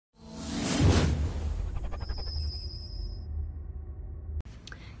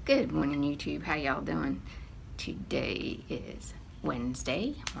Good morning, YouTube. How y'all doing? Today is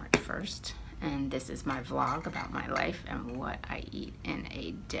Wednesday, March 1st, and this is my vlog about my life and what I eat in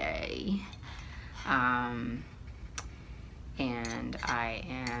a day. And I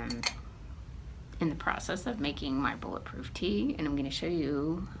am in the process of making my bulletproof tea, and I'm going to show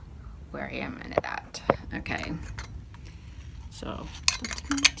you where I am in that. Okay, so that's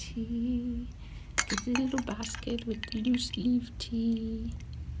my tea. It's a little basket with loose leaf tea.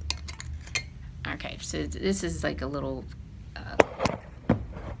 Okay, so this is like a little, I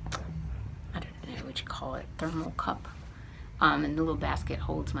don't know what you call it, thermal cup. And the little basket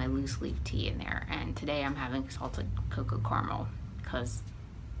holds my loose leaf tea in there. And today I'm having salted cocoa caramel because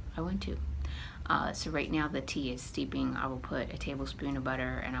I want to. So right now the tea is steeping. I will put a tablespoon of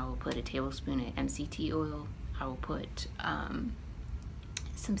butter, and I will put a tablespoon of MCT oil. I will put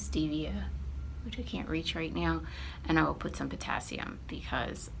some stevia, which I can't reach right now, and I will put some potassium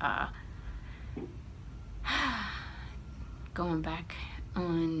because going back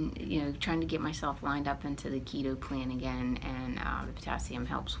on, trying to get myself lined up into the keto plan again, and the potassium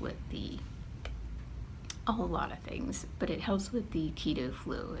helps with a whole lot of things, but it helps with the keto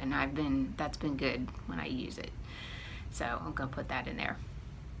flu, and that's been good when I use it. So I'm gonna put that in there.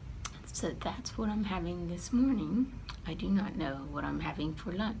 So that's what I'm having this morning. I do not know what I'm having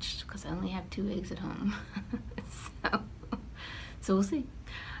for lunch because I only have 2 eggs at home. so we'll see.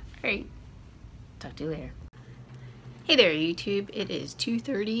 All right, talk to you later. Hey there, YouTube. It is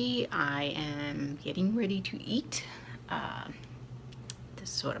 2:30. I am getting ready to eat.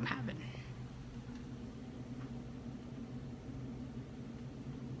 This is what I'm having.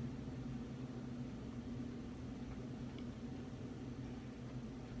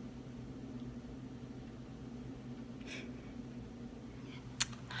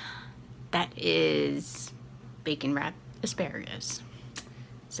 That is bacon wrapped asparagus.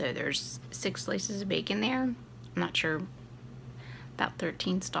 So there's 6 slices of bacon there. I'm not sure, about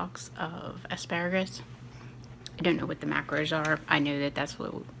 13 stalks of asparagus. I don't know what the macros are. I know that that's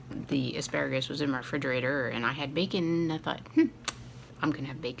what the asparagus was in my refrigerator, and I had bacon, and I thought, I'm gonna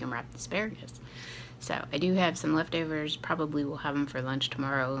have bacon wrapped asparagus. So I do have some leftovers. Probably will have them for lunch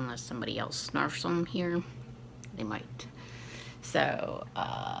tomorrow unless somebody else snarfs them here. They might. So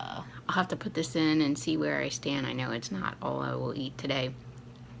I'll have to put this in and see where I stand. I know it's not all I will eat today.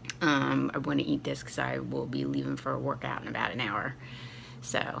 I want to eat this because I will be leaving for a workout in about an hour.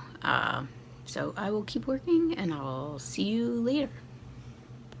 So so I will keep working, and I'll see you later.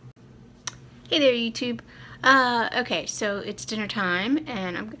 Hey there, YouTube. Okay, so it's dinner time,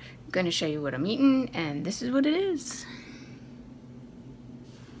 and I'm going to show you what I'm eating, and this is what it is.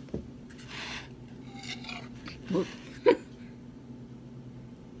 Whoop.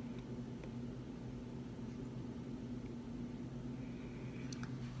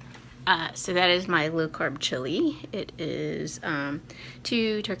 So that is my low-carb chili. It is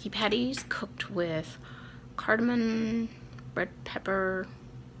 2 turkey patties cooked with cardamom, red pepper,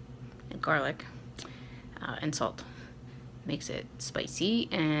 and garlic, and salt. Makes it spicy,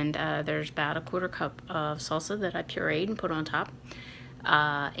 and there's about a 1/4 cup of salsa that I pureed and put on top.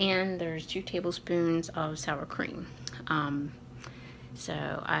 And there's 2 tablespoons of sour cream.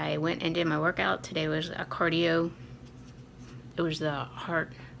 So I went and did my workout. Today was a cardio. It was the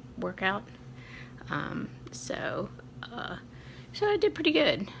heart workout. So I did pretty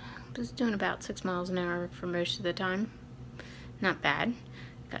good. I was doing about 6 miles an hour for most of the time. Not bad.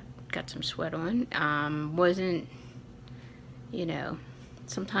 Got some sweat on. Wasn't,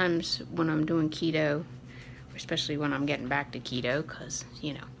 sometimes when I'm doing keto, especially when I'm getting back to keto, because,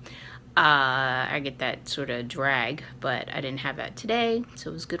 I get that sort of drag, but I didn't have that today, so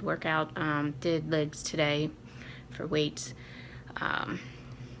it was a good workout. Did legs today for weights.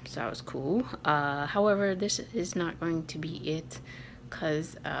 So that was cool. However, this is not going to be it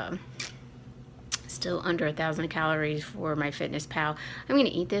because still under 1,000 calories for myfitnesspal. I'm going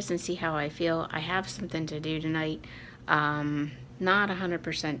to eat this and see how I feel. I have something to do tonight. Not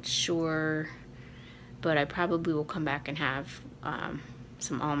 100% sure, but I probably will come back and have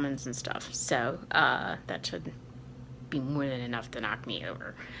some almonds and stuff. So that should be more than enough to knock me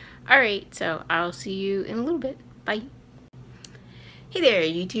over. Alright, so I'll see you in a little bit. Bye. Hey there,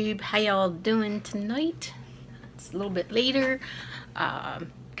 YouTube. How y'all doing tonight? It's a little bit later.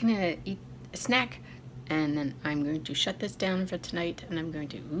 Gonna eat a snack, and then I'm going to shut this down for tonight, and I'm going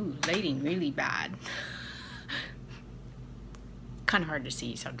to, lighting really bad. Kind of hard to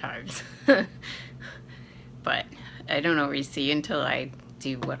see sometimes. But I don't always see until I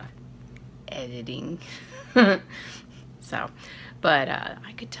do what I'm editing. So, but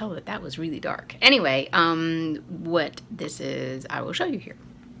I could tell that was really dark. Anyway, what this is, I will show you here.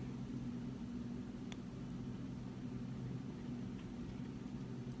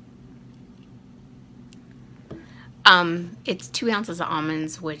 It's 2 ounces of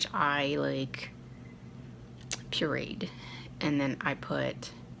almonds, which I like pureed, and then I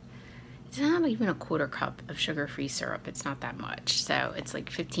put, it's not even a quarter cup of sugar-free syrup. It's not that much, so it's like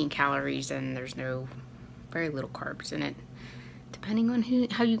 15 calories, and there's very little carbs in it, depending on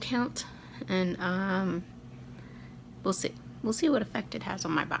how you count. And we'll see what effect it has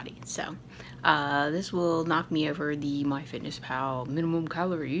on my body. So this will knock me over the MyFitnessPal minimum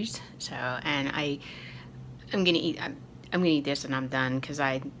calories. So, and I'm gonna eat this and I'm done, because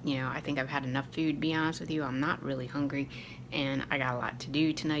I think I've had enough food, to be honest with you. I'm not really hungry, and I got a lot to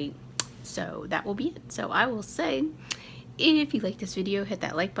do tonight. So that will be it. So I will say, if you like this video, hit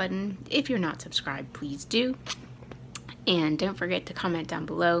that like button. If you're not subscribed, please do. And don't forget to comment down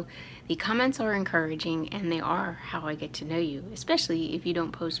below. The comments are encouraging, and they are how I get to know you, especially if you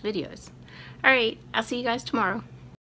don't post videos. Alright, I'll see you guys tomorrow.